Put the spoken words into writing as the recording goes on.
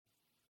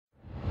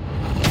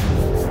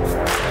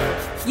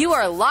You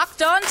are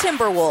Locked On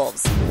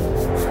Timberwolves,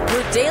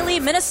 your daily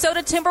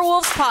Minnesota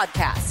Timberwolves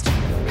podcast.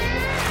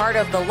 Part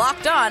of the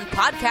Locked On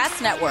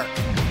Podcast Network.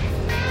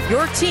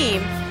 Your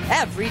team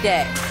every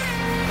day.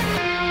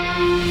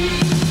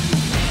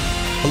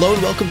 Hello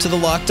and welcome to the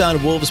Locked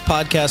On Wolves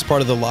podcast,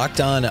 part of the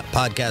Locked On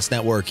Podcast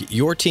Network,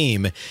 your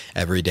team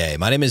every day.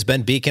 My name is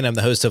Ben Beacon. I'm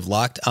the host of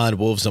Locked On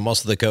Wolves. I'm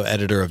also the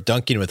co-editor of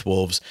Dunking with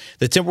Wolves,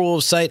 the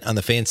Timberwolves site on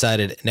the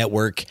Fansided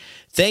Network.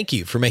 Thank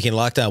you for making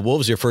Locked On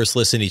Wolves your first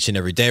listen each and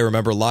every day.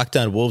 Remember, Locked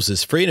On Wolves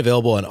is free and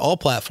available on all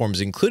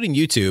platforms, including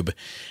YouTube,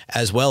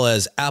 as well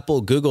as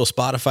Apple, Google,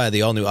 Spotify,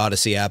 the all-new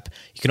Odyssey app.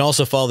 You can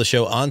also follow the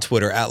show on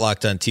Twitter at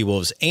Locked On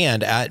T-Wolves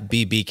and at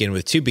BBeacon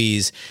with two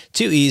B's,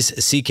 two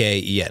E's,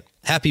 C-K-E-N.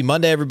 Happy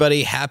Monday,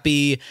 everybody.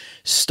 Happy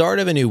start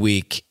of a new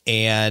week.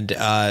 And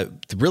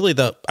officially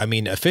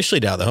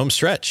now the home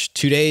stretch.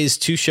 2 days,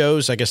 2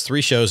 shows, I guess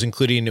 3 shows,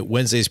 including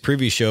Wednesday's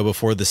preview show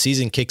before the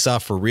season kicks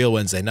off for real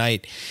Wednesday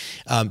night.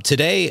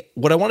 Today,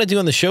 what I want to do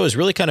on the show is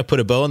really kind of put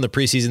a bow on the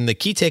preseason, the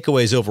key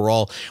takeaways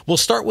overall. We'll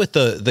start with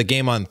the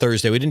game on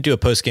Thursday. We didn't do a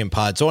post-game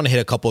pod, so I want to hit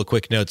a couple of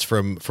quick notes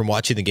from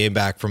watching the game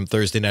back from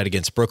Thursday night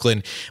against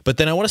Brooklyn. But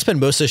then I want to spend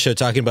most of the show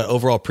talking about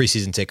overall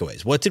preseason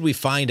takeaways. What did we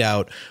find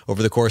out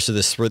over the course of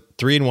this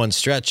 3-1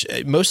 stretch?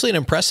 Mostly an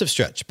impressive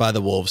stretch by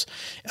the Wolves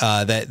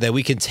that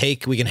we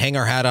can hang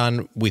our hat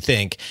on, we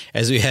think,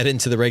 as we head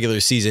into the regular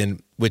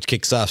season, which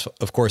kicks off,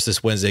 of course,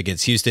 this Wednesday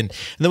against Houston.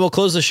 And then we'll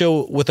close the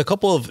show with a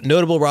couple of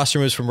notable roster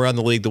moves from around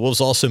the league. The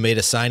Wolves also made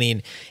a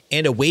signing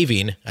and a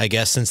waiving, I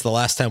guess, since the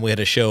last time we had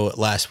a show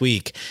last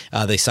week.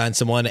 They signed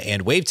someone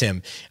and waived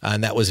him,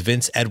 and that was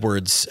Vince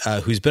Edwards,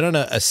 who's been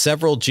on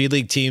several G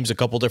League teams, a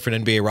couple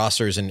different NBA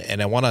rosters,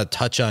 and I want to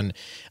touch on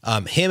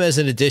him as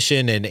an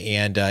addition,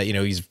 and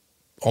he's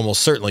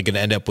almost certainly going to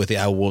end up with the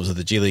Iowa Wolves of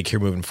the G League here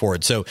moving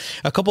forward. So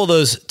a couple of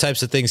those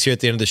types of things here at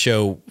the end of the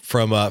show,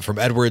 from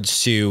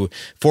Edwards to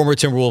former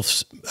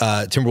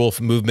Timberwolf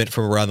movement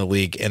from around the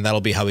league, and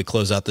that'll be how we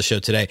close out the show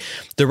today.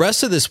 The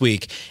rest of this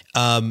week,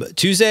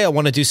 Tuesday, I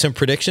want to do some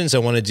predictions. I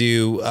want to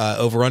do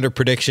over-under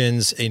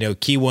predictions,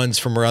 key ones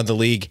from around the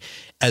league,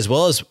 as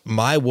well as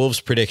my Wolves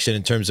prediction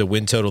in terms of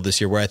win total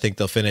this year, where I think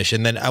they'll finish.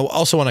 And then I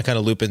also want to kind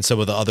of loop in some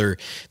of the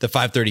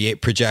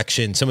 538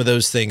 projection, some of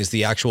those things,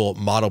 the actual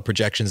model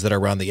projections that are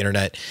around the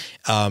internet,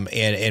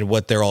 and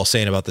what they're all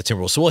saying about the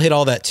Timberwolves. So we'll hit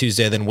all that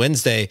Tuesday. Then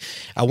Wednesday,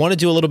 I want to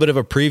do a little bit of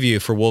a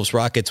preview for Wolves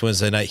Rockets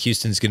Wednesday night.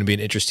 Houston's going to be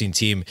an interesting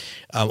team.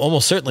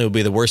 Almost certainly will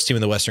be the worst team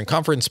in the Western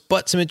Conference,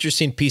 but some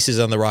interesting pieces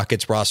on the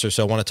Rockets roster.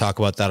 So I want to talk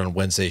about that on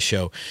Wednesday's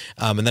show.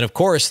 And then, of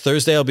course,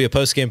 Thursday will be a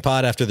post-game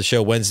pod after the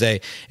show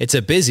Wednesday. It's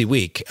a busy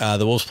week.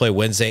 The Wolves play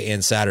Wednesday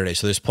and Saturday,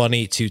 so there's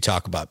plenty to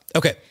talk about.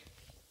 Okay,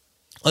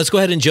 let's go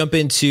ahead and jump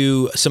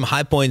into some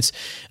high points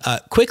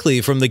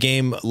quickly from the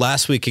game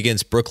last week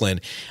against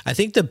Brooklyn. I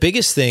think the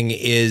biggest thing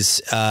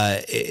is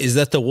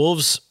that the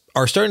Wolves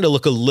are starting to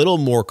look a little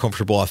more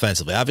comfortable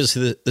offensively.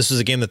 Obviously, this was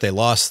a game that they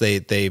lost.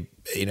 They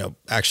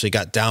actually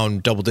got down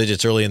double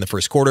digits early in the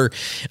first quarter,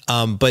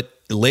 but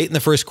late in the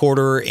first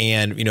quarter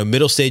and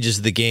middle stages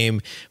of the game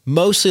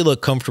mostly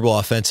looked comfortable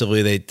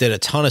offensively. They did a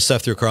ton of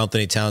stuff through Karl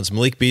Anthony Towns.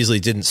 Malik Beasley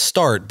didn't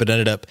start, but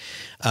ended up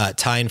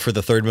tying for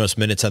the third most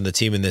minutes on the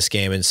team in this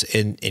game,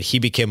 and he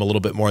became a little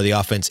bit more of the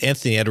offense.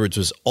 Anthony Edwards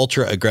was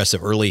ultra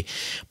aggressive early,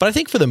 but I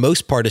think for the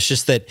most part, it's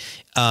just that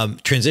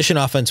transition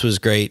offense was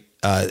great.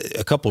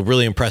 A couple of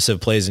really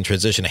impressive plays in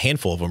transition, a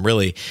handful of them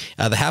really.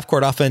 The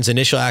half-court offense,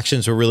 initial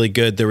actions were really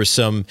good. There was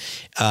some,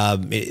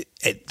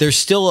 there's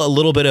still a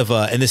little bit of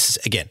and this is,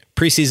 again,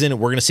 preseason.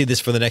 We're going to see this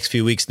for the next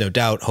few weeks, no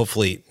doubt.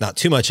 Hopefully not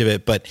too much of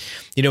it, but,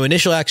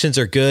 initial actions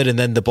are good, and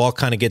then the ball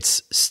kind of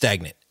gets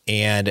stagnant.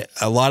 And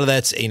a lot of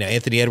that's,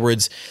 Anthony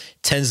Edwards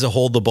tends to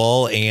hold the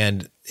ball,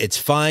 and it's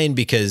fine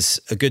because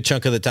a good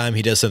chunk of the time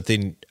he does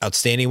something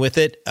outstanding with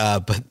it.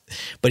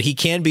 But he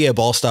can be a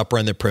ball stopper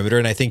on the perimeter.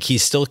 And I think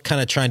he's still kind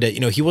of trying to,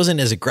 he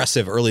wasn't as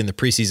aggressive early in the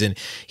preseason.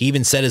 He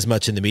even said as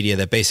much in the media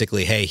that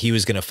basically, hey, he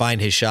was going to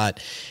find his shot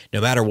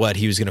no matter what.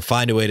 He was going to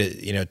find a way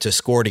to, to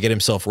score, to get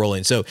himself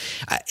rolling. So,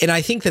 and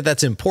I think that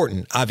that's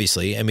important,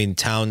 obviously. I mean,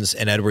 Towns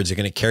and Edwards are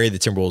going to carry the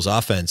Timberwolves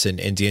offense,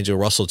 and D'Angelo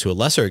Russell to a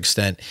lesser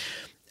extent.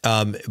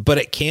 But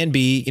it can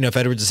be, if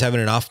Edwards is having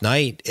an off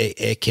night,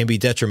 it can be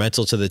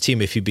detrimental to the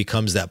team if he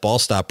becomes that ball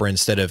stopper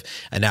instead of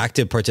an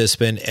active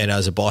participant and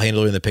as a ball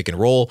handler in the pick and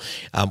roll,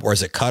 or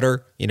as a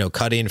cutter,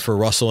 cutting for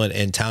Russell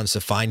and Towns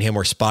to find him,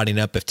 or spotting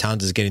up if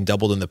Towns is getting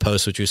doubled in the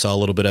post, which we saw a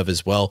little bit of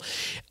as well.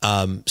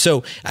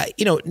 So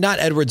not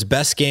Edwards'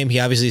 best game. He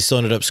obviously still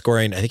ended up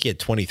scoring, I think he had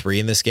 23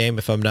 in this game,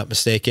 if I'm not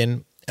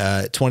mistaken.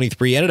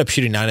 23, ended up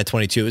shooting 9 of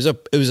 22.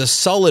 It was a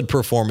solid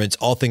performance,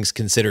 all things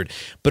considered.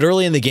 But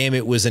early in the game,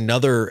 it was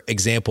another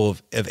example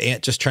of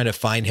Ant just trying to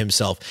find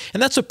himself.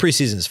 And that's what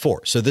preseason's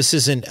for. So this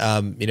isn't,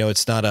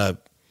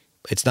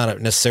 it's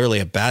not necessarily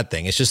a bad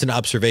thing. It's just an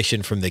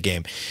observation from the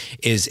game.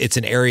 It's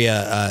an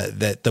area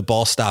that the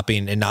ball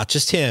stopping, and not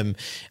just him,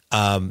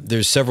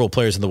 there's several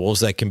players in the Wolves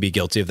that can be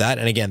guilty of that.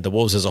 And again, the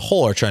Wolves as a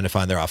whole are trying to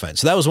find their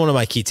offense. So that was one of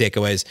my key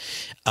takeaways.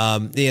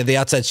 The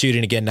outside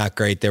shooting, again, not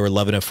great. They were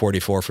 11 of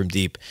 44 from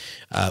deep.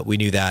 We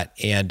knew that.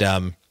 And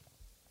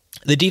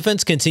The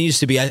defense continues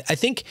to be, I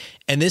think,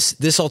 and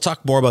this I'll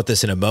talk more about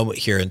this in a moment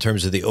here in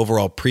terms of the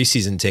overall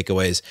preseason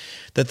takeaways,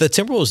 that the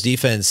Timberwolves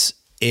defense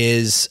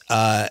is,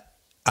 I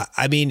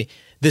mean,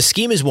 the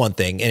scheme is one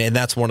thing, and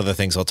that's one of the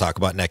things I'll talk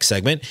about next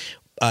segment,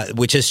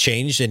 which has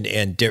changed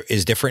and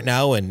is different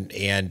now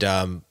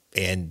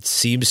and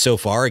seems so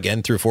far,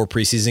 again, through 4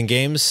 preseason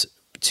games,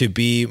 to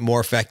be more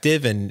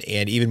effective and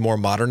even more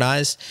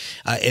modernized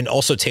and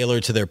also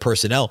tailored to their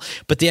personnel.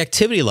 But the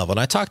activity level, and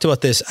I talked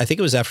about this, I think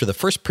it was after the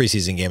first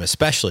preseason game,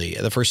 especially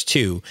the first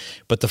 2,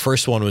 but the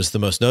first one was the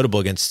most notable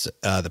against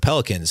the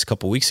Pelicans a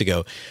couple weeks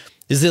ago,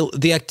 is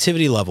the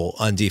activity level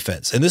on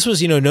defense. And this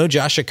was, no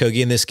Josh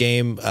Okogie in this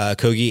game.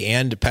 Okogie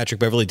and Patrick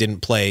Beverley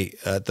didn't play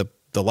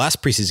the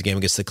last preseason game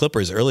against the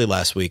Clippers early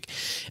last week.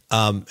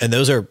 And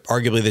those are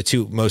arguably the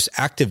 2 most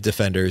active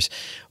defenders.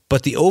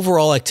 But the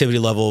overall activity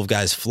level of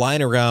guys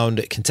flying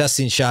around,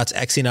 contesting shots,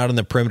 Xing out on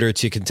the perimeter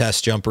to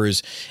contest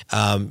jumpers,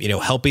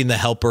 helping the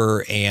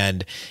helper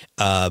and,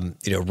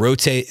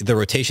 rotate the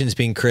rotations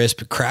being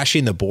crisp,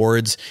 crashing the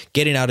boards,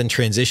 getting out in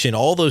transition,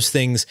 all those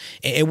things.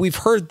 And we've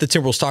heard the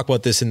Timberwolves talk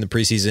about this in the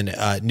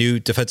preseason. New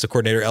defensive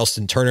coordinator,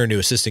 Elston Turner, new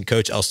assistant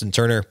coach, Elston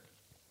Turner.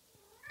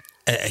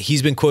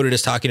 He's been quoted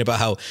as talking about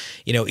how,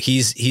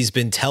 he's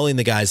been telling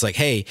the guys like,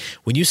 hey,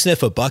 when you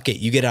sniff a bucket,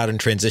 you get out in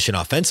transition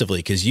offensively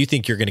because you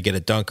think you're going to get a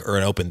dunk or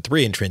an open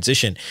 3 in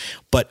transition.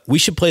 But we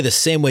should play the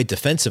same way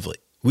defensively.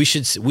 We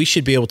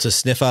should be able to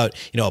sniff out,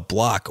 a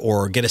block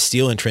or get a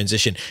steal in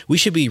transition. We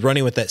should be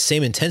running with that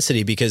same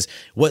intensity because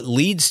what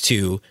leads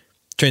to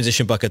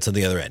transition buckets on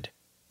the other end,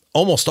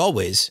 almost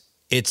always,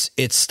 it's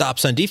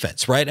stops on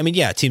defense, right? I mean,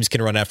 yeah, teams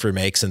can run after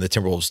makes, and the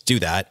Timberwolves do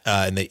that,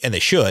 and they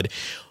should.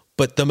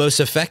 But the most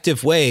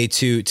effective way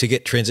to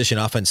get transition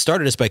offense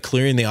started is by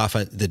clearing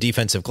the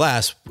defensive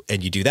glass,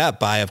 and you do that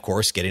by, of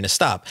course, getting a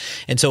stop.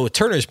 And so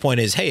Turner's point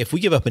is, hey, if we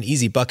give up an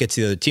easy bucket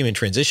to the other team in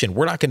transition,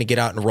 we're not going to get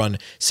out and run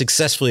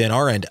successfully on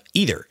our end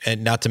either.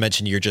 And not to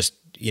mention you're just,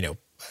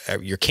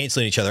 you're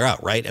canceling each other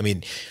out, right? I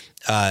mean,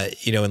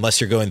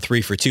 unless you're going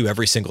 3 for 2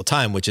 every single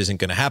time, which isn't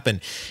going to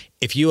happen.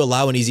 If you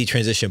allow an easy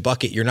transition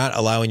bucket, you're not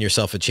allowing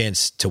yourself a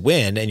chance to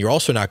win, and you're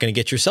also not going to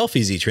get yourself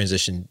easy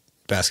transition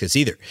baskets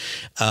either.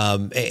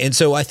 And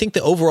so I think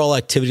the overall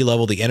activity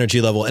level, the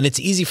energy level, and it's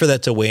easy for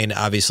that to wane,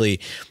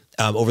 obviously,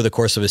 over the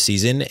course of a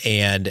season.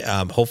 And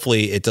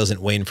hopefully it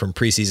doesn't wane from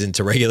preseason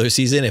to regular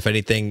season. If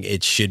anything,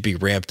 it should be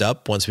ramped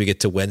up once we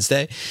get to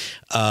Wednesday.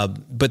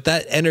 But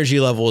that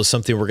energy level is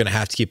something we're going to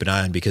have to keep an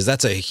eye on because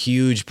that's a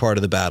huge part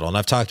of the battle. And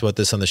I've talked about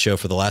this on the show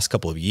for the last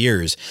couple of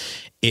years,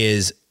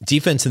 is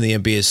defense in the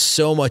NBA is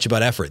so much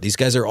about effort. These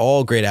guys are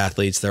all great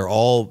athletes. They're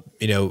all,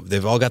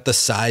 they've all got the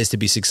size to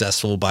be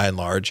successful by and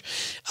large.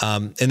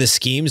 And the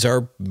schemes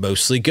are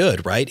mostly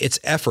good, right? It's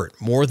effort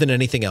more than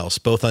anything else,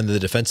 both on the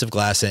defensive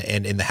glass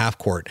and in the half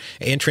court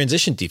and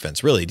transition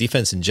defense, really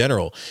defense in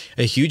general.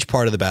 A huge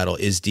part of the battle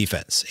is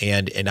defense.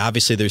 And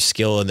obviously there's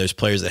skill and there's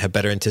players that have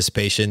better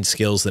anticipation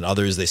skills than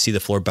others. They see the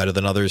floor better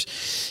than others.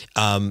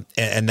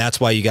 And that's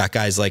why you got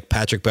guys like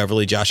Patrick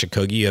Beverley, Josh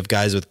Okogie. You have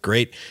guys with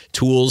great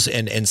tools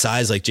and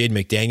size like Jaden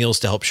McDaniels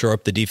to help shore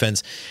up the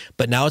defense.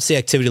 But now it's the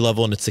activity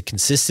level and it's the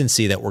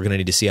consistency that we're going to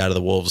need to see out of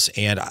the Wolves.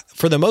 And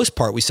for the most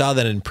part, we saw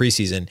that in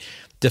preseason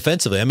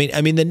defensively.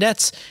 I mean, the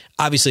Nets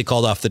obviously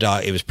called off the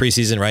dog. It was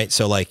preseason, right?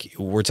 So like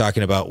we're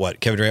talking about what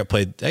Kevin Durant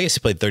played. I guess he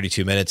played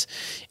 32 minutes.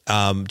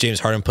 James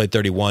Harden played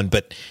 31,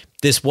 but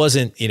this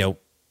wasn't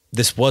Nets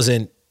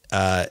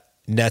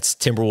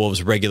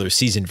Timberwolves regular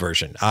season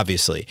version,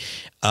 obviously.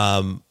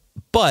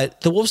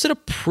 But the Wolves did a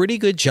pretty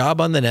good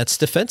job on the Nets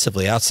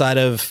defensively outside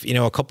of,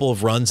 a couple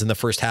of runs in the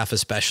first half,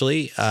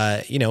 especially,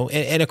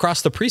 and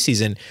across the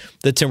preseason,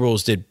 the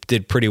Timberwolves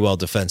did pretty well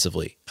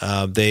defensively.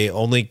 They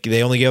only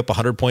gave up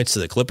 100 points to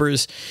the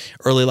Clippers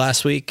early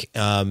last week.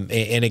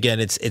 And again,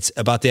 it's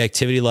about the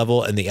activity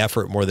level and the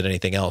effort more than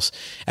anything else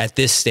at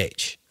this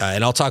stage.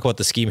 And I'll talk about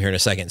the scheme here in a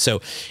second.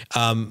 So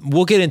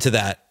we'll get into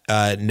that.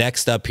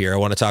 Next up here, I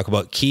want to talk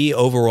about key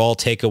overall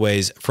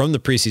takeaways from the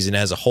preseason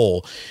as a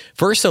whole.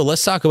 First, though,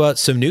 let's talk about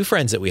some new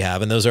friends that we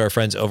have, and those are our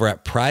friends over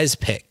at Prize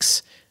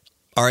Picks.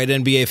 All right,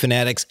 NBA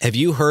fanatics, have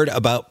you heard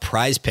about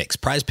Prize Picks?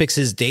 Prize Picks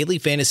is daily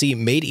fantasy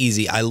made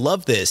easy. I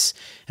love this,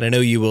 and I know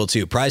you will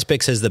too. Prize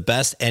Picks has the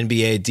best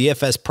NBA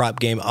DFS prop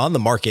game on the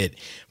market.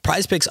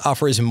 Prize Picks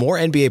offers more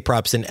NBA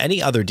props than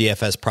any other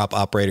DFS prop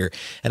operator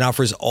and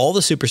offers all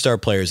the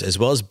superstar players as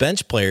well as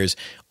bench players,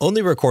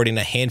 only recording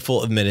a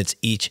handful of minutes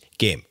each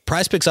game.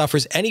 Prize Picks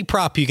offers any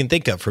prop you can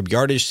think of, from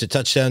yardage to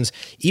touchdowns,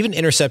 even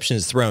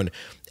interceptions thrown.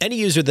 Any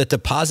user that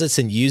deposits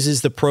and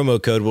uses the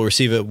promo code will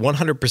receive a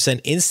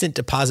 100% instant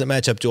deposit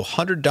match up to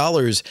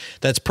 $100.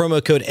 That's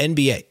promo code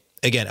NBA.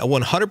 Again, a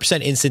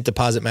 100% instant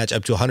deposit match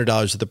up to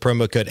 $100 with the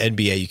promo code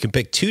NBA. You can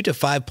pick 2 to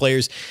 5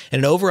 players and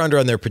an over-under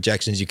on their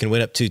projections. You can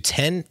win up to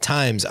 10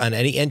 times on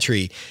any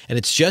entry, and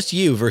it's just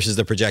you versus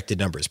the projected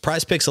numbers.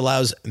 Prize Picks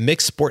allows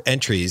mixed sport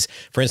entries.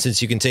 For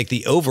instance, you can take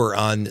the over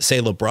on,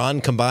 say,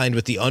 LeBron combined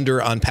with the under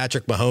on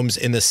Patrick Mahomes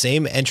in the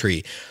same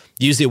entry.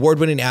 Use the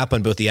award-winning app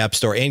on both the App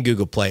Store and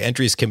Google Play.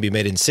 Entries can be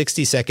made in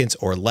 60 seconds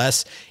or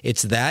less.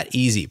 It's that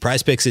easy.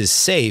 Prize Picks is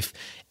safe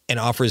and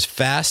offers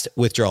fast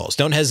withdrawals.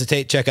 Don't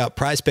hesitate. Check out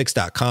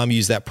prizepicks.com.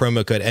 Use that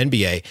promo code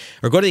NBA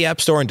or go to the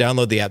App Store and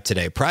download the app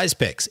today. Prize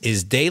Picks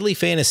is daily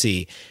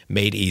fantasy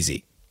made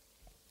easy.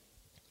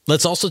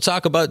 Let's also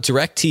talk about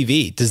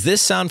DirecTV. Does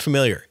this sound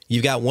familiar?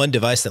 You've got one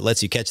device that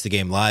lets you catch the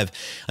game live,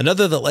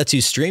 another that lets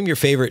you stream your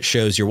favorite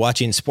shows. You're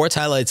watching sports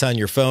highlights on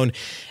your phone,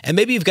 and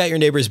maybe you've got your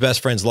neighbor's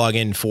best friend's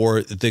login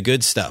for the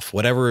good stuff,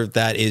 whatever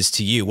that is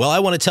to you. Well, I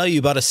want to tell you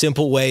about a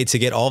simple way to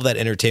get all of that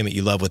entertainment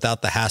you love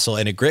without the hassle,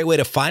 and a great way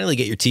to finally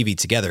get your TV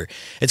together.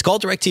 It's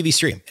called DirecTV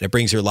Stream, and it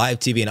brings your live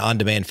TV and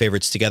on-demand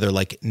favorites together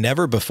like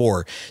never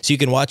before, so you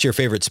can watch your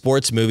favorite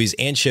sports, movies,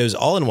 and shows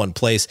all in one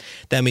place.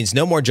 That means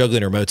no more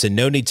juggling remotes and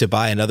no need to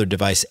buy another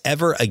device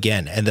ever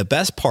again. And the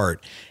best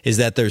part is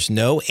that there's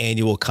no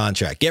annual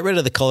contract. Get rid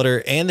of the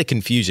clutter and the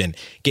confusion.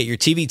 Get your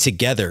TV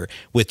together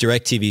with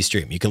DirecTV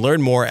Stream. You can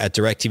learn more at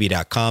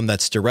directtv.com.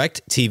 That's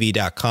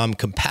directtv.com.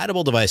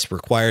 Compatible device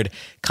required.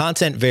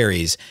 Content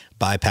varies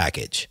by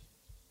package.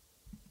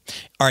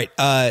 All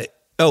right.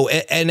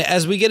 And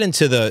as we get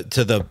into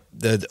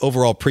the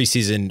overall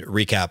preseason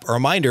recap, a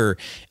reminder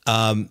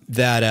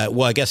that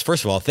I guess,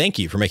 first of all, thank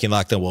you for making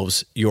Locked On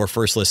Wolves your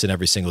first listen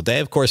every single day.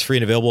 Of course, free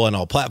and available on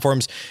all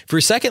platforms. For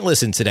your second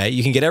listen today,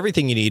 you can get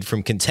everything you need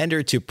from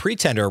contender to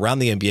pretender around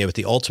the NBA with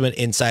the Ultimate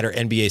Insider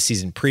NBA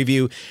Season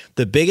Preview,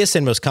 the biggest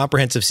and most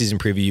comprehensive season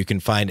preview you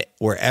can find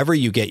wherever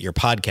you get your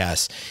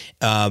podcasts.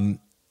 And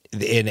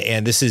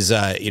this is,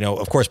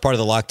 of course, part of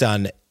the Locked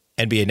On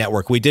NBA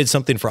Network. We did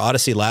something for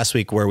Odyssey last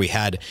week where we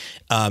had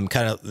kind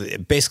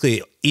of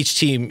basically each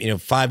team,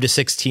 5 to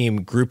 6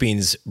 team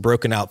groupings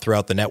broken out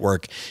throughout the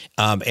network.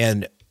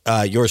 And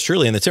yours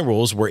truly and the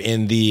Timberwolves were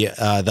in the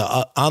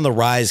on the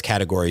rise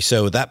category.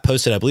 So that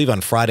posted, I believe,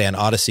 on Friday on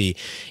Odyssey.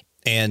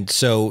 And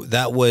so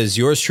that was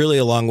yours truly,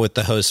 along with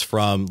the hosts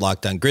from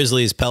Locked On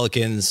Grizzlies,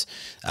 Pelicans,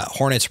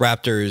 Hornets,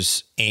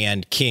 Raptors,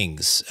 and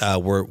Kings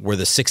were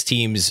the 6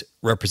 teams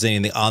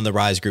representing the On the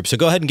Rise group. So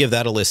go ahead and give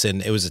that a listen.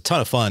 It was a ton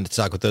of fun to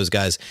talk with those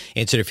guys,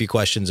 answered a few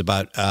questions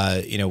about,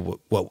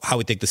 how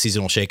we think the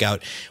season will shake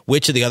out.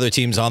 Which of the other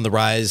teams on the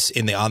Rise,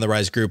 in the On the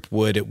Rise group,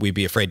 would we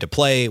be afraid to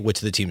play? Which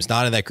of the teams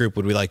not in that group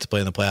would we like to play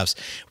in the playoffs?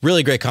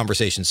 Really great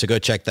conversation. So go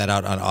check that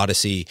out on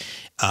Odyssey.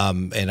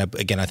 And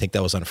again, I think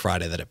that was on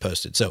Friday that it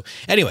posted. So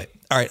anyway,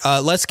 all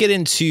right, let's get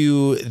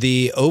into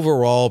the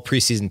overall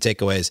preseason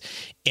takeaways.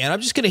 And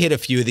I'm just going to hit a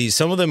few of these.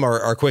 Some of them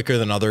are quicker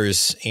than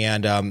others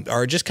and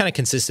are just kind of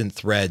consistent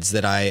threads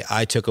that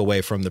I took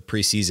away from the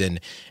preseason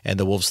and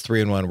the Wolves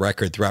 3-1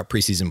 record throughout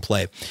preseason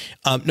play.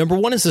 Number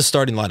one is the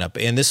starting lineup.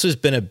 And this has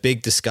been a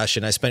big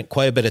discussion. I spent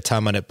quite a bit of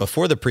time on it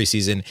before the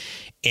preseason.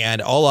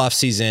 And all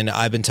offseason,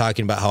 I've been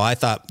talking about how I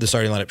thought the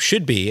starting lineup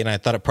should be, and I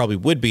thought it probably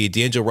would be,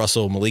 D'Angelo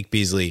Russell, Malik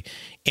Beasley,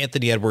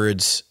 Anthony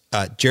Edwards,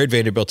 Jared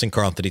Vanderbilt, and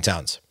Karl Anthony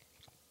Towns.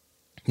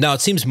 Now,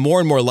 it seems more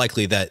and more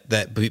likely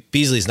that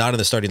Beasley's not in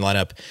the starting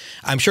lineup.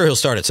 I'm sure he'll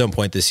start at some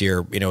point this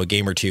year, a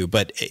game or two,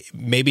 but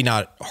maybe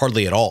not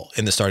hardly at all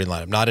in the starting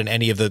lineup, not in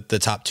any of the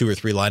top 2 or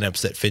 3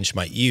 lineups that Finch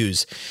might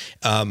use.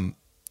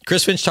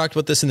 Chris Finch talked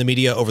about this in the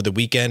media over the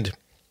weekend.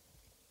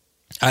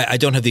 I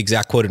don't have the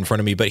exact quote in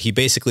front of me, but he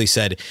basically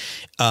said,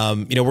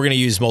 we're going to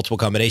use multiple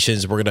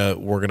combinations. We're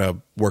going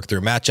to work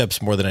through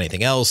matchups more than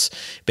anything else.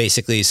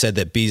 Basically, he said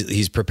that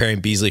he's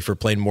preparing Beasley for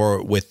playing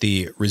more with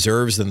the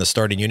reserves than the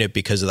starting unit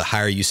because of the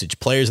higher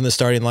usage players in the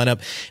starting lineup.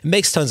 It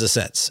makes tons of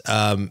sense.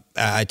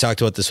 I talked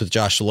about this with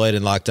Josh Lloyd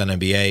in Locked On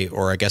NBA,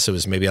 or I guess it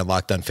was maybe on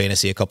Locked On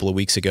Fantasy a couple of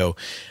weeks ago,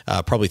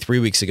 probably 3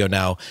 weeks ago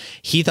now.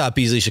 He thought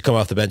Beasley should come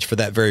off the bench for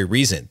that very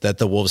reason, that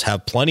the Wolves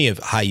have plenty of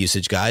high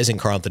usage guys in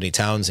Karl Anthony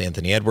Towns,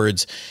 Anthony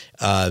Edwards,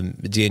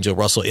 D'Angelo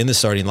Russell in the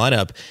starting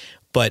lineup.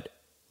 But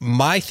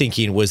my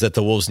thinking was that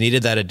the Wolves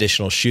needed that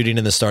additional shooting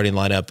in the starting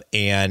lineup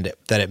and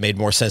that it made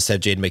more sense to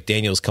have Jaden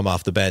McDaniels come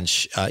off the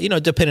bench,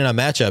 depending on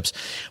matchups.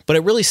 But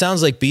it really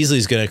sounds like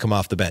Beasley's going to come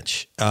off the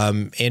bench.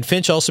 And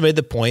Finch also made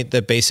the point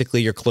that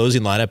basically your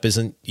closing lineup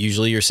isn't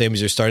usually your same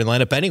as your starting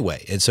lineup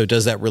anyway. And so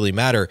does that really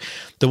matter?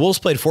 The Wolves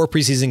played 4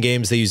 preseason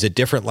games. They used a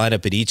different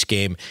lineup at each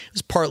game. It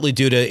was partly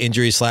due to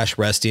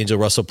injury/rest.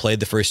 D'Angelo Russell played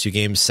the first 2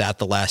 games, sat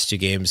the last 2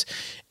 games.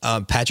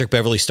 Patrick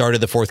Beverley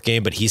started the 4th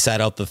game, but he sat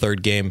out the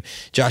 3rd game.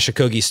 Josh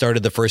Okogie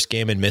started the 1st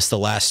game and missed the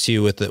last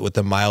 2 with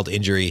a mild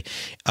injury.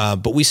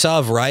 But we saw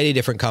a variety of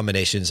different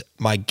combinations.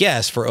 My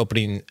guess for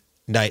opening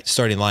night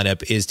starting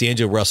lineup is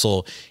D'Angelo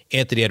Russell,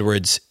 Anthony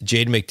Edwards,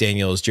 Jaden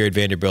McDaniels, Jared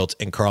Vanderbilt,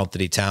 and Karl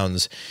Anthony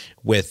Towns,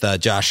 with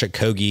Josh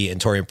Okogie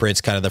and Taurean Prince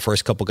kind of the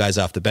first couple guys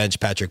off the bench,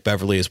 Patrick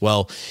Beverley as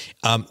well.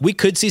 We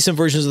could see some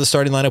versions of the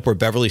starting lineup where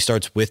Beverley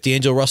starts with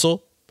D'Angelo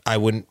Russell. I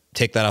wouldn't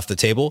take that off the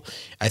table.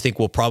 I think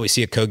we'll probably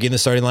see Okogie in the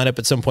starting lineup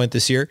at some point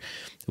this year.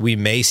 We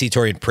may see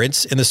Taurean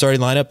Prince in the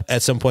starting lineup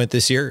at some point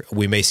this year.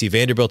 We may see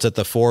Vanderbilt at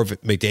the 4,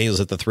 McDaniels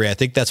at the 3. I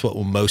think that's what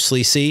we'll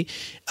mostly see.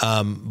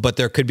 But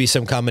there could be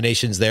some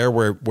combinations there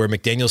where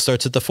McDaniels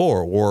starts at the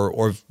 4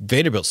 or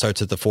Vanderbilt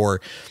starts at the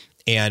 4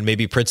 and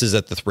maybe Prince is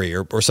at the 3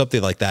 or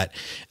something like that.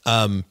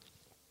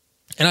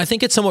 And I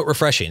think it's somewhat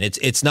refreshing.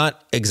 It's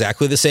not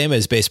exactly the same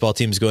as baseball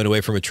teams going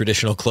away from a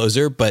traditional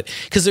closer, but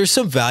because there's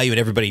some value in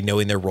everybody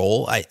knowing their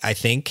role, I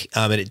think,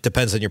 and it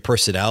depends on your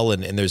personnel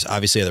and there's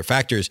obviously other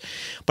factors.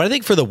 But I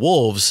think for the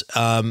Wolves,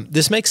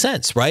 this makes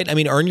sense, right? I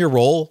mean, earn your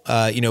role.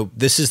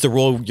 This is the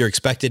role you're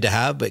expected to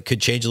have, but it could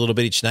change a little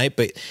bit each night.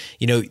 But,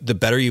 the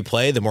better you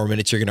play, the more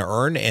minutes you're going to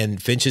earn. And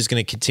Finch is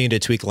going to continue to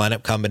tweak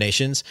lineup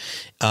combinations.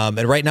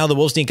 And right now the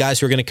Wolves need guys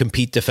who are going to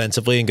compete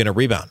defensively and going to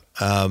rebound.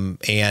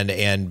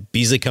 And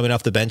Beasley coming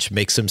off the bench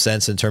makes some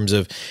sense in terms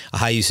of a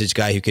high usage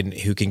guy who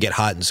can get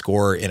hot and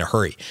score in a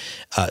hurry.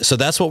 So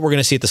that's what we're going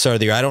to see at the start of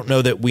the year. I don't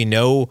know that we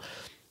know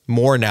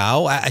more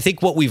now. I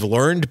think what we've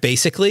learned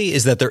basically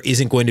is that there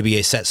isn't going to be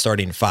a set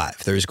starting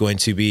five. There's going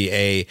to be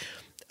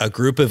a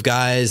group of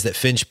guys that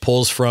Finch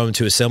pulls from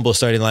to assemble a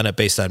starting lineup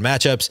based on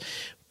matchups.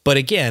 But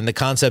again, the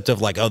concept of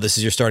this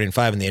is your starting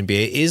five in the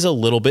NBA is a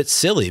little bit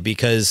silly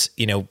because,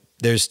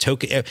 there's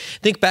token.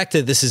 Think back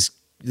to this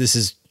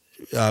is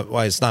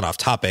why it's not off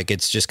topic.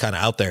 It's just kind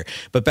of out there.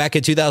 But back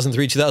in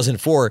 2003,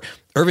 2004,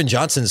 Irvin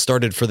Johnson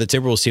started for the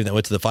Timberwolves team that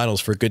went to the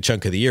finals for a good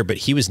chunk of the year, but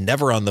he was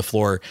never on the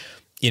floor,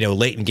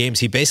 late in games.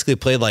 He basically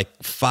played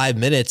 5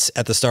 minutes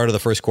at the start of the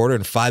first quarter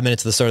and 5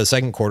 minutes at the start of the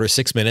second quarter,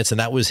 6 minutes. And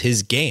that was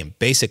his game,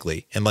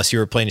 basically, unless you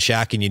were playing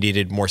Shaq and you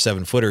needed more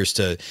 7-footers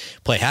to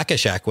play hack a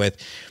Shaq with.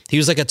 He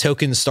was like a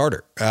token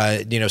starter,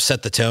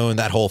 set the tone,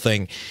 that whole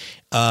thing.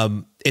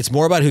 It's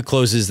more about who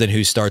closes than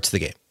who starts the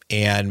game.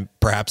 And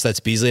perhaps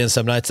that's Beasley, and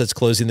some nights that's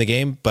closing the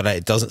game, but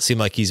it doesn't seem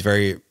like he's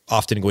very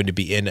often going to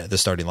be in the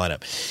starting lineup.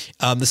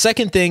 The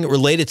second thing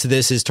related to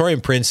this is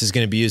Taurean Prince is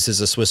going to be used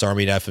as a Swiss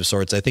Army knife of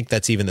sorts. I think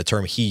that's even the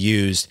term he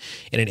used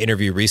in an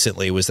interview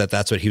recently, was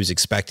that's what he was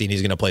expecting.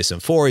 He's going to play some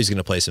 4, he's going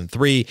to play some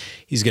 3,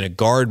 he's going to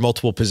guard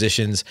multiple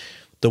positions.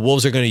 The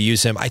Wolves are going to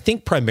use him, I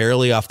think,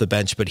 primarily off the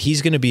bench, but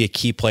he's going to be a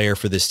key player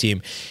for this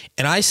team.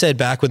 And I said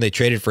back when they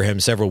traded for him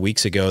several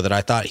weeks ago that I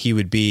thought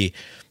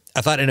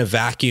in a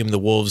vacuum, the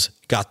Wolves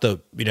got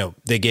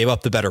they gave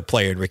up the better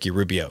player in Ricky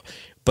Rubio,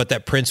 but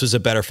that Prince was a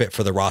better fit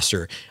for the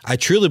roster. I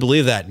truly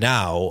believe that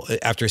now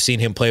after seeing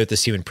him play with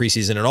this team in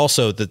preseason. And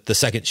also the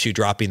second shoe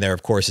dropping there,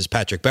 of course, is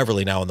Patrick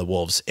Beverley now on the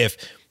Wolves.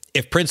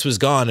 If Prince was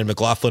gone and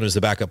McLaughlin was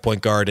the backup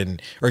point guard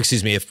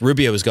if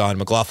Rubio was gone,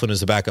 McLaughlin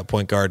was the backup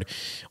point guard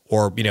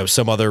or,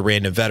 some other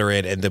random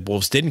veteran and the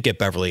Wolves didn't get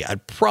Beverley,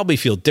 I'd probably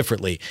feel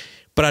differently,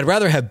 but I'd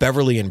rather have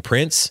Beverley and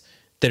Prince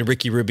than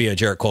Ricky Rubio and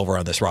Jarrett Culver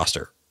on this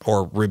roster.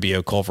 Or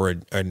Rubio, Culver,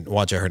 and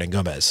Juancho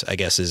Hernangomez, I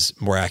guess is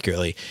more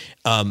accurately.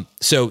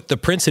 So the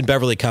Prince and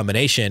Beverley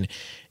combination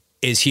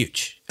is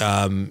huge.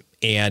 And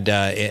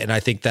I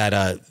think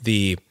that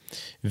the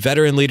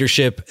veteran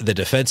leadership, the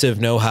defensive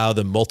know-how,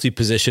 the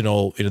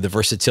multi-positional, the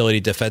versatility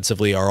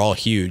defensively are all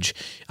huge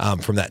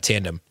from that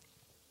tandem.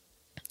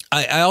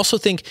 I also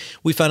think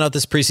we found out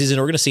this preseason,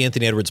 we're going to see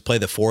Anthony Edwards play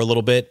the 4 a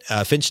little bit.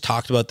 Finch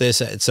talked about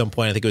this at some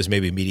point. I think it was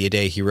maybe Media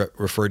Day. He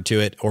referred to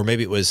it, or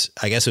maybe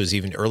I guess it was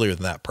even earlier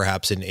than that,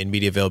 perhaps in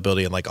media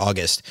availability in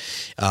August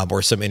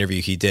or some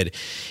interview he did.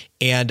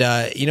 And,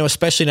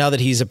 especially now that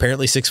he's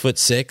apparently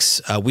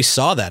 6'6", we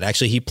saw that.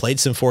 Actually, he played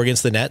some 4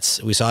 against the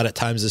Nets. We saw it at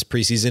times this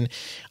preseason.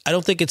 I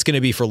don't think it's going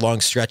to be for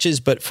long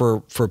stretches, but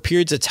for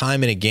periods of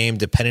time in a game,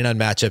 depending on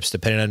matchups,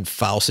 depending on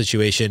foul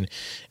situation,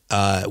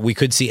 we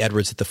could see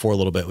Edwards at the 4 a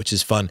little bit, which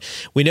is fun.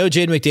 We know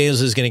Jaden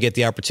McDaniels is going to get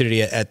the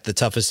opportunity at the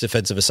toughest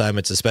defensive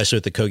assignments, especially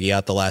with the Kogi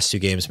out the last 2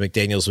 games.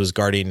 McDaniels was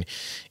guarding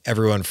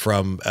everyone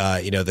from,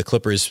 the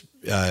Clippers,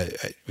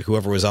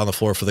 whoever was on the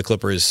floor for the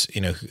Clippers.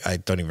 I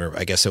don't even remember.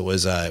 I guess it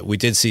was, we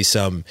did see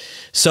some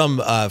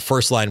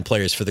first line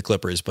players for the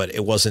Clippers, but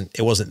it wasn't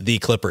the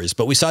Clippers.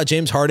 But we saw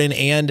James Harden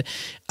and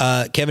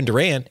Kevin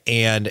Durant,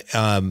 and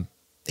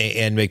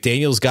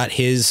McDaniels got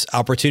his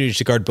opportunity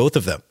to guard both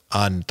of them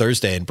on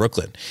Thursday in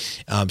Brooklyn.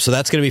 So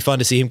that's going to be fun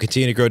to see him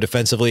continue to grow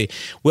defensively.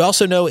 We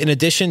also know, in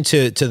addition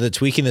to the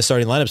tweaking the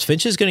starting lineups,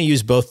 Finch is going to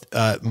use both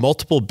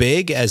multiple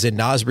big, as in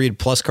Naz Reid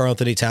plus Karl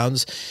Anthony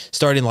Towns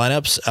starting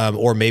lineups,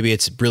 or maybe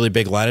it's really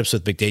big lineups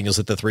with McDaniels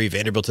at the 3,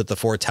 Vanderbilt at the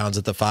 4, Towns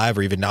at the 5,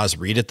 or even Naz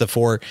Reid at the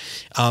 4,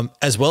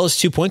 as well as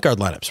 2 point guard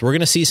lineups. We're going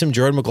to see some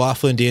Jordan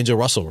McLaughlin, D'Angelo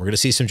Russell. We're going to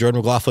see some Jordan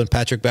McLaughlin,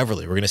 Patrick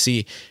Beverley. We're going to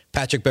see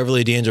Patrick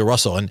Beverley, D'Angelo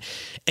Russell. And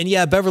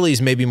yeah,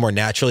 Beverley's maybe more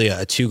naturally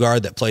a 2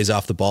 guard that plays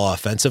off the ball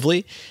offensively,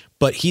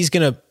 but he's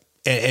going to,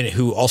 and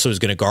who also is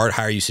going to guard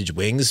higher usage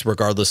wings,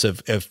 regardless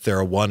of if they're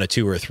a 1, a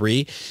 2, or a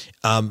 3.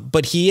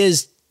 But he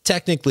is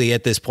technically,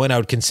 at this point, I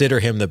would consider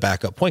him the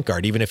backup point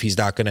guard, even if he's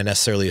not going to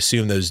necessarily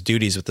assume those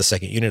duties with the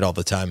second unit all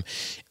the time.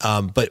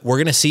 But we're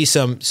going to see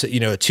some,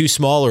 a 2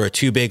 small or a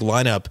 2 big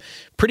lineup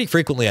pretty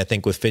frequently, I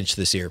think, with Finch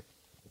this year.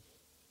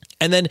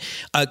 And then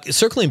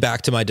circling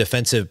back to my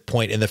defensive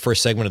point in the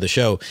first segment of the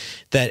show,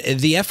 that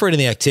the effort and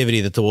the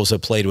activity that the Wolves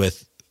have played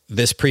with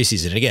this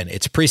preseason, and again,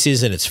 it's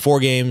preseason, it's 4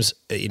 games,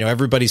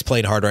 everybody's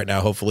playing hard right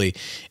now, hopefully.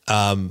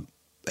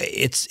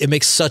 It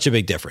makes such a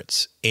big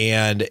difference.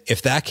 And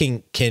if that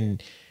can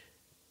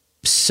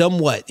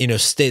somewhat,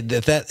 stay,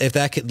 if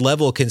that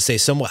level can stay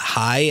somewhat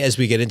high as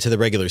we get into the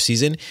regular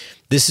season,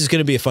 this is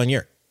going to be a fun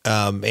year.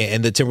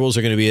 And the Timberwolves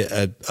are going to be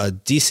a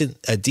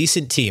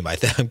decent team.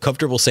 I'm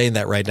comfortable saying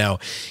that right now.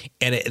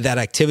 And that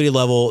activity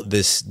level,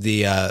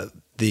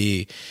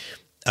 the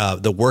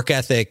work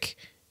ethic,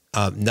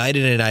 night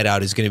in and night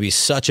out is going to be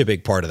such a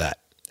big part of that.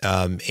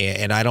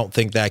 And I don't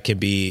think that can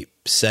be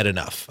said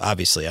enough.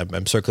 Obviously,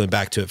 I'm circling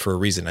back to it for a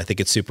reason. I think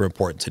it's super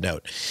important to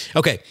note.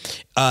 Okay.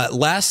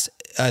 Last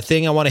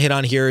thing I want to hit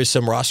on here is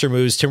some roster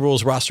moves,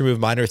 Timberwolves roster move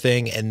minor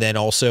thing, and then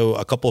also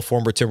a couple of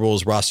former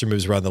Timberwolves roster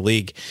moves around the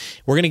league.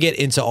 We're going to get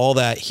into all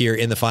that here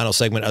in the final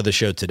segment of the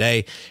show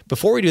today.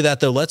 Before we do that,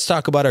 though, let's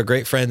talk about our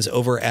great friends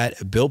over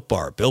at Built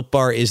Bar. Built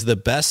Bar is the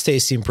best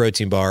tasting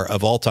protein bar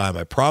of all time.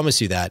 I promise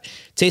you that.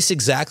 It tastes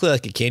exactly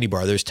like a candy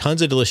bar. There's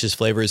tons of delicious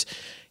flavors.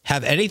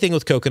 Have anything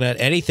with coconut,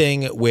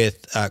 anything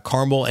with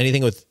caramel,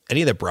 anything with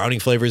any of the browning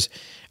flavors,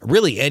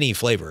 really any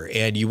flavor,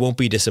 and you won't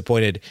be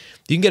disappointed.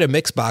 You can get a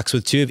mix box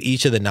with 2 of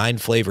each of the 9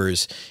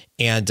 flavors,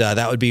 and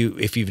that would be,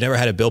 if you've never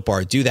had a Built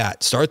Bar, do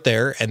that. Start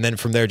there, and then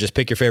from there, just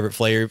pick your favorite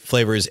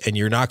flavors, and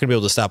you're not going to be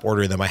able to stop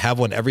ordering them. I have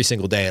one every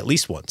single day, at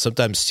least one,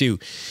 sometimes 2.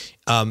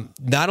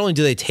 Not only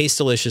do they taste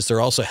delicious,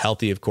 they're also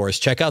healthy, of course.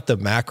 Check out the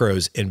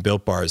macros in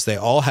Built Bars. They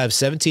all have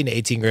 17 to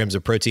 18 grams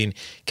of protein,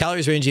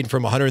 calories ranging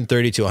from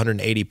 130 to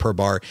 180 per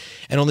bar,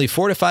 and only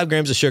 4 to 5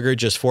 grams of sugar,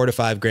 just 4 to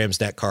 5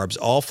 grams net carbs.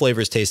 All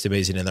flavors taste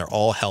amazing, and they're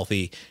all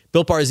healthy.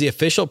 Built Bar is the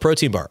official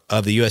protein bar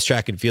of the U.S.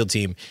 track and field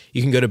team.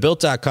 You can go to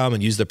Built.com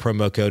and use the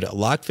promo code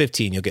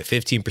LOCK15. You'll get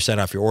 15%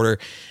 off your order.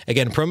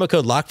 Again, promo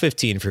code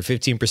LOCK15 for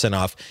 15%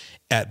 off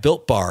at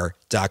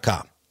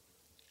BuiltBar.com.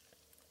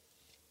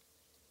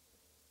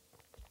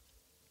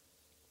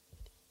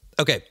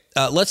 Okay,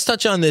 let's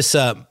touch on this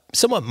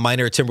somewhat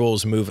minor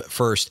Timberwolves move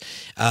first.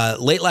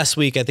 Late last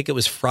week, I think it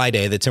was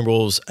Friday, the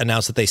Timberwolves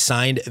announced that they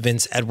signed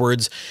Vince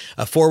Edwards,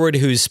 a forward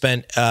who's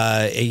spent,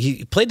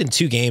 he played in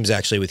 2 games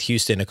actually with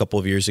Houston a couple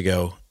of years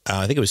ago.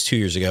 I think it was 2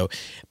 years ago,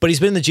 but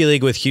he's been in the G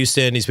League with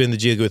Houston. He's been in the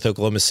G League with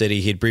Oklahoma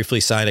City. He had briefly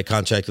signed a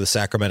contract with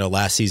Sacramento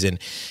last season,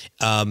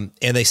 and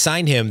they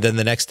signed him. Then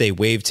the next day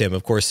waived him.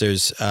 Of course,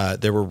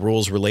 there were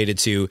rules related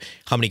to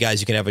how many guys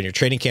you can have on your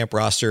training camp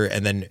roster,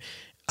 and then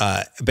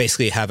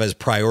basically have as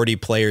priority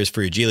players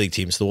for your G League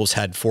team. So the Wolves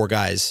had 4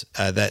 guys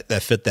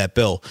that fit that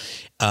bill.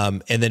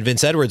 And then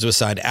Vince Edwards was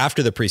signed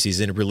after the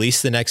preseason,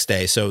 released the next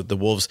day. So the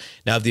Wolves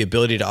now have the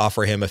ability to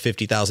offer him a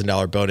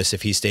 $50,000 bonus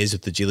if he stays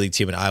with the G League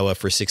team in Iowa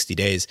for 60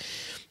 days.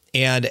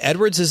 And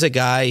Edwards is a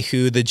guy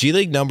who the G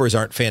League numbers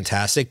aren't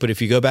fantastic, but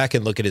if you go back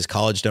and look at his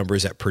college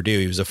numbers at Purdue,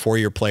 he was a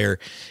 4-year player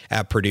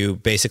at Purdue,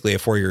 basically a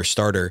 4-year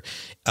starter.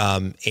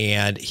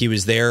 And he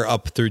was there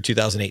up through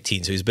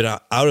 2018. So he's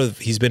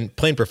been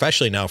playing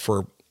professionally now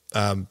for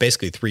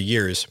basically 3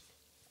 years.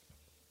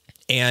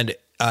 And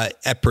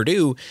at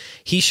Purdue,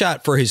 he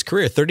shot for his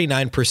career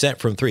 39%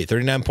 from 3,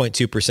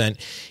 39.2%,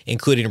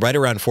 including right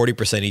around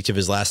 40% each of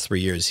his last 3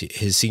 years.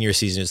 His senior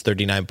season is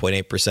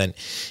 39.8%.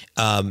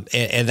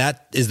 And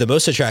that is the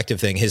most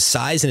attractive thing, his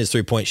size and his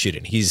 3-point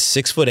shooting. He's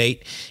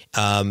 6'8",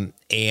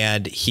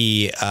 and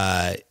he's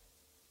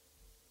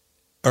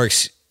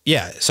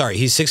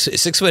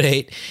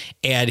 6'8",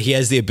 and he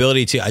has the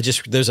ability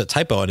to, there's a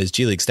typo on his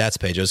G League stats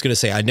page. I was going to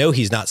say, I know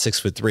he's not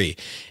 6'3",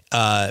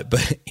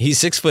 but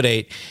he's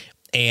 6'8",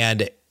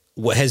 and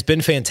what has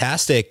been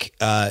fantastic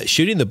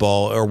shooting the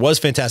ball, or was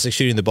fantastic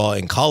shooting the ball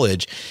in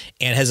college,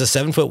 and has a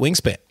 7-foot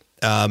wingspan.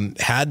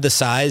 Had the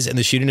size and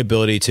the shooting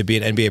ability to be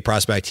an NBA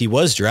prospect. He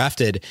was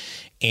drafted,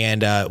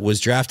 and I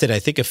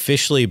think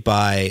officially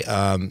by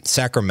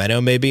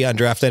Sacramento, maybe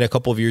undrafted a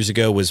couple of years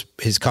ago.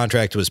 His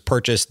contract was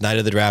purchased night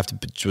of the draft,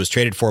 was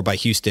traded for by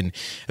Houston,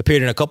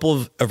 appeared in a couple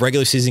of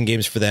regular season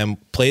games for them,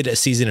 played a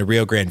season in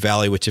Rio Grande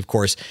Valley, which of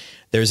course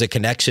there's a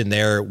connection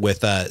there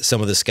with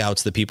some of the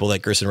scouts, the people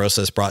that Gerson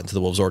Rosas brought into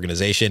the Wolves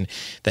organization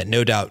that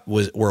no doubt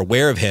were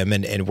aware of him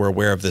and were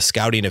aware of the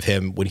scouting of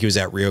him when he was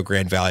at Rio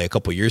Grande Valley a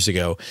couple years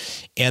ago.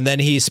 And then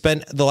he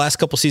spent the last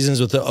couple seasons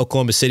with the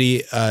Oklahoma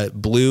City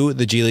Blue,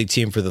 the G League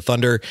team for the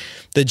Thunder.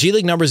 The G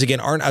League numbers, again,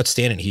 aren't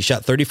outstanding. He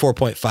shot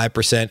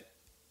 34.5%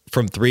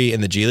 from 3 in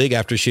the G League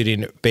after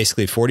shooting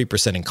basically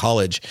 40% in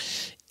college.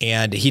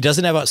 And he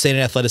doesn't have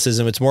outstanding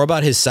athleticism. It's more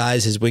about his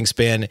size, his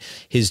wingspan,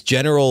 his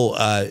general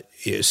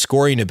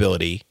scoring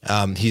ability.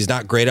 He's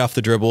not great off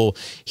the dribble.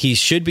 He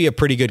should be a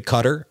pretty good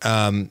cutter.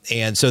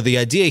 And so the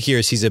idea here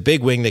is he's a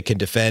big wing that can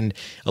defend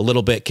a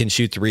little bit, can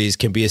shoot threes,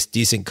 can be a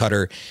decent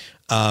cutter,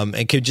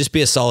 and could just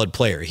be a solid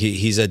player.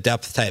 He's a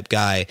depth type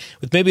guy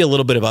with maybe a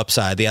little bit of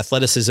upside. The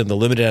athleticism, the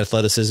limited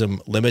athleticism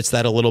limits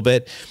that a little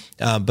bit.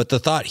 But the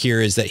thought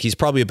here is that he's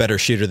probably a better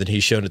shooter than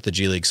he's shown at the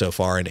G League so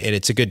far. And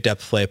it's a good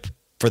depth play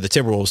for the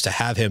Timberwolves to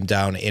have him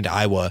down in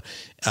Iowa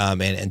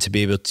and to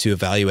be able to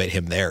evaluate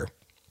him there.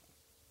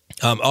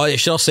 I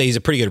should also say he's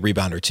a pretty good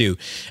rebounder too.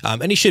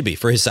 And he should be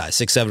for his size,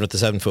 6'7" with the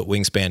 7-foot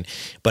wingspan,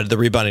 but the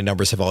rebounding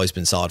numbers have always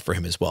been solid for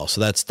him as well. So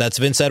that's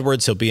Vince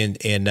Edwards. He'll be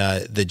in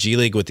the G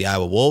League with the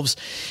Iowa Wolves.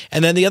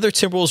 And then the other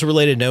Timberwolves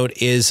related note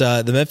is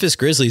the Memphis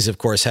Grizzlies, of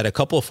course, had a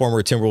couple of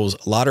former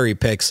Timberwolves lottery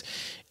picks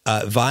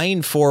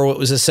vying for what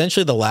was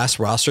essentially the last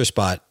roster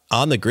spot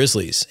on the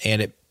Grizzlies.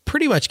 And it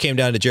pretty much came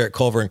down to Jarrett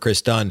Culver and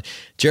Chris Dunn.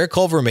 Jarrett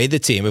Culver made the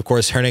team. Of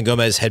course, Hernan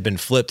Gomez had been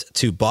flipped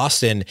to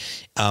Boston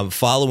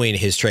following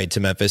his trade to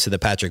Memphis in the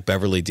Patrick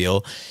Beverley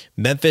deal.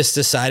 Memphis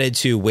decided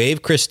to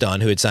waive Chris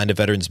Dunn, who had signed a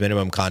veteran's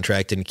minimum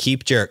contract, and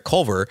keep Jarrett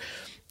Culver.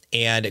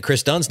 And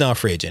Chris Dunn's now a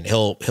free agent.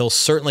 He'll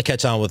certainly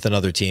catch on with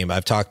another team.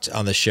 I've talked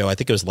on the show, I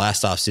think it was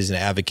last offseason, I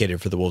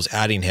advocated for the Wolves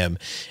adding him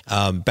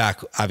back,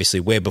 obviously,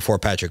 way before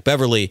Patrick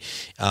Beverley,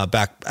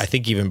 back, I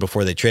think, even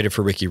before they traded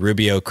for Ricky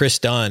Rubio. Chris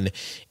Dunn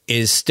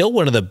is still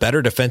one of the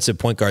better defensive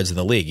point guards in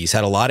the league. He's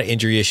had a lot of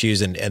injury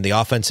issues, and the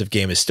offensive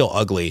game is still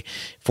ugly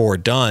for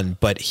Dunn,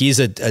 but he's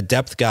a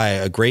depth guy,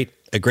 a great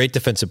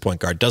defensive point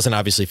guard. Doesn't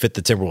obviously fit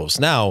the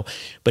Timberwolves now,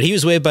 but he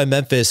was waived by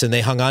Memphis, and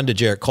they hung on to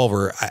Jarrett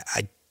Culver.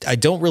 I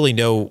don't really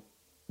know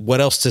what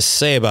else to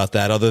say about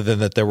that other than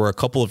that there were a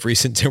couple of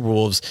recent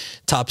Timberwolves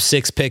top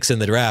 6 picks in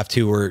the draft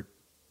who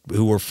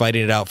were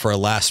fighting it out for a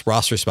last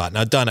roster spot.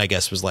 Now, Dunn, I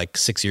guess, was like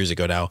 6 years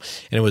ago now,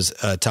 and it was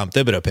a Tom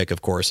Thibodeau pick,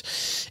 of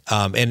course,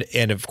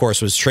 and of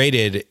course was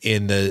traded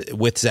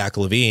with Zach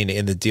LaVine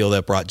in the deal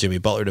that brought Jimmy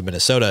Butler to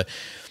Minnesota.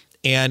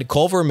 And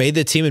Culver made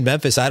the team in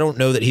Memphis. I don't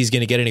know that he's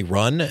going to get any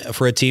run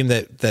for a team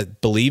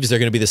that believes they're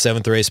going to be the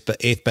 7th or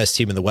 8th best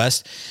team in the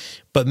West.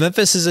 But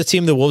Memphis is a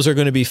team the Wolves are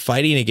going to be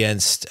fighting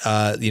against,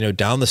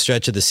 down the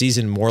stretch of the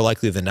season, more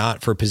likely than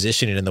not, for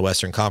positioning in the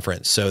Western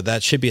Conference. So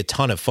that should be a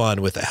ton of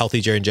fun with a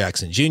healthy Jaren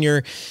Jackson Jr.,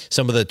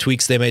 some of the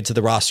tweaks they made to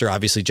the roster.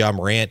 Obviously, John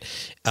Morant,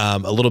 a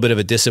little bit of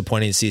a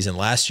disappointing season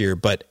last year,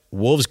 but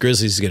Wolves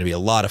Grizzlies is going to be a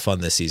lot of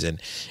fun this season.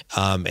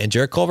 And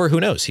Jarrett Culver, who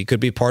knows? He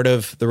could be part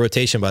of the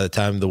rotation by the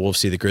time the Wolves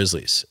see the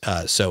Grizzlies.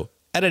 So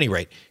at any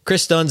rate,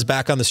 Chris Dunn's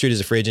back on the street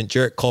as a free agent.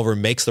 Jarrett Culver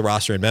makes the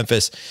roster in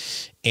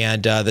Memphis.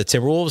 And the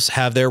Timberwolves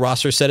have their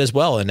roster set as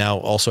well, and now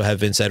also have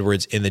Vince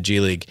Edwards in the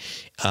G League.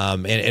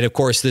 And of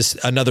course, this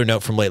another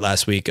note from late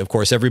last week. Of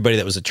course, everybody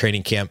that was a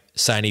training camp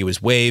signee was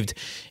waived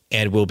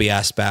and will be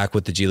asked back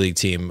with the G League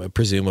team,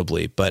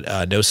 presumably.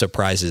 But no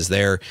surprises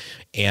there.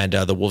 And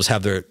the Wolves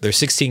have their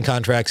 16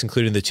 contracts,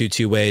 including the 2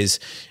 two-ways,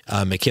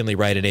 McKinley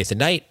Wright and Nathan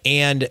Knight.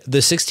 And the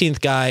 16th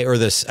guy, or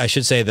the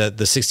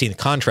 16th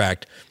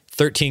contract,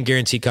 13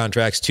 guaranteed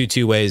contracts, 2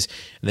 two-ways,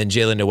 and then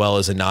Jalen Noel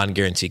is a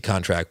non-guaranteed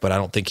contract, but I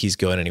don't think he's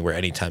going anywhere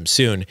anytime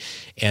soon,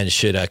 and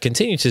should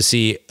continue to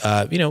see,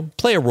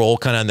 play a role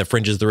kind of on the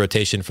fringes of the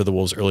rotation for the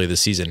Wolves early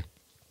this season.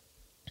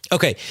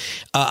 Okay,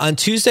 on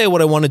Tuesday,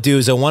 what I want to do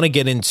is I want to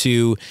get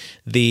into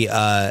the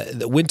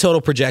win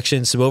total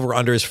projections, some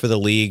over-unders for the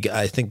league.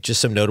 I think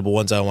just some notable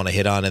ones I want to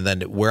hit on, and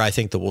then where I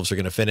think the Wolves are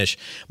going to finish.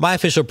 My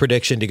official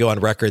prediction to go on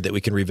record that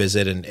we can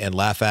revisit and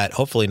laugh at,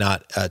 hopefully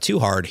not too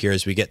hard here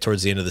as we get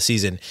towards the end of the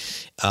season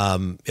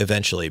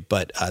eventually.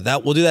 But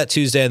we'll do that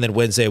Tuesday, and then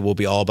Wednesday will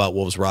be all about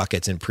Wolves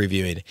Rockets and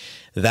previewing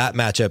that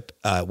matchup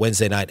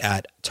Wednesday night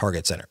at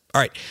Target Center. All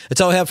right, that's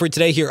all I have for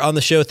today here on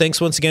the show. Thanks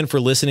once again for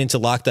listening to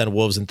Locked On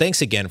Wolves, and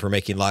thanks again for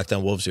making Locked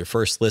On Wolves your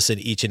first listen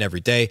each and every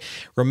day.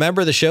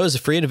 Remember, the show is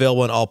free and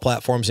available on all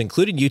platforms,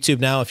 including YouTube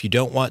now. If you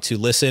don't want to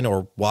listen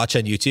or watch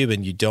on YouTube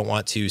and you don't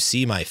want to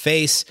see my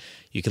face,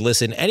 you can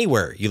listen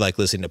anywhere you like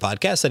listening to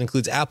podcasts. That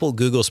includes Apple,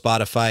 Google,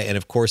 Spotify, and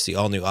of course the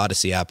all-new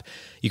Odyssey app.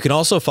 You can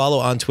also follow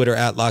on Twitter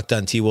at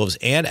LockedOnTWolves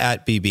and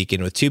at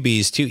BBeacon with 2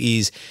 B's, 2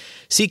 E's.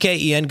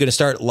 CKEN, going to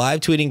start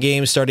live tweeting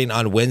games starting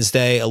on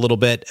Wednesday a little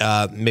bit.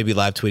 Maybe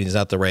live tweeting is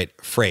not the right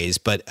phrase,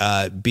 but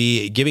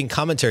be giving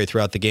commentary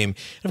throughout the game.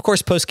 And of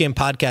course, post-game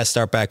podcasts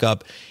start back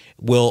up.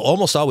 We'll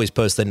almost always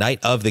post the night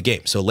of the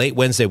game. So late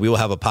Wednesday, we will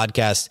have a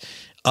podcast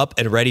up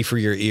and ready for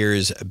your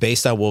ears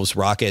based on Wolves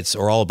Rockets,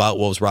 or all about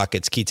Wolves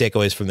Rockets, key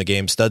takeaways from the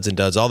game, studs and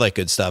duds, all that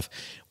good stuff,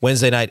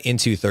 Wednesday night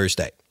into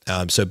Thursday.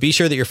 So be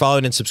sure that you're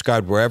followed and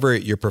subscribed wherever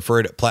your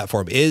preferred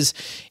platform is,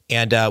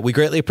 and we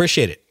greatly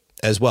appreciate it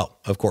as well,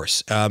 of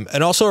course.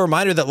 And also a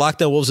reminder that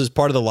Locked On Wolves is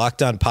part of the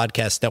Locked On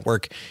Podcast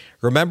Network.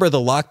 Remember, the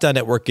Locked On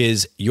Network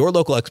is your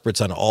local experts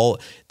on all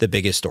the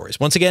biggest stories.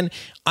 Once again,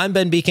 I'm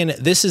Ben Beacon.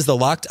 This is the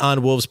Locked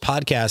On Wolves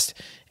podcast,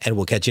 and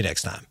we'll catch you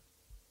next time.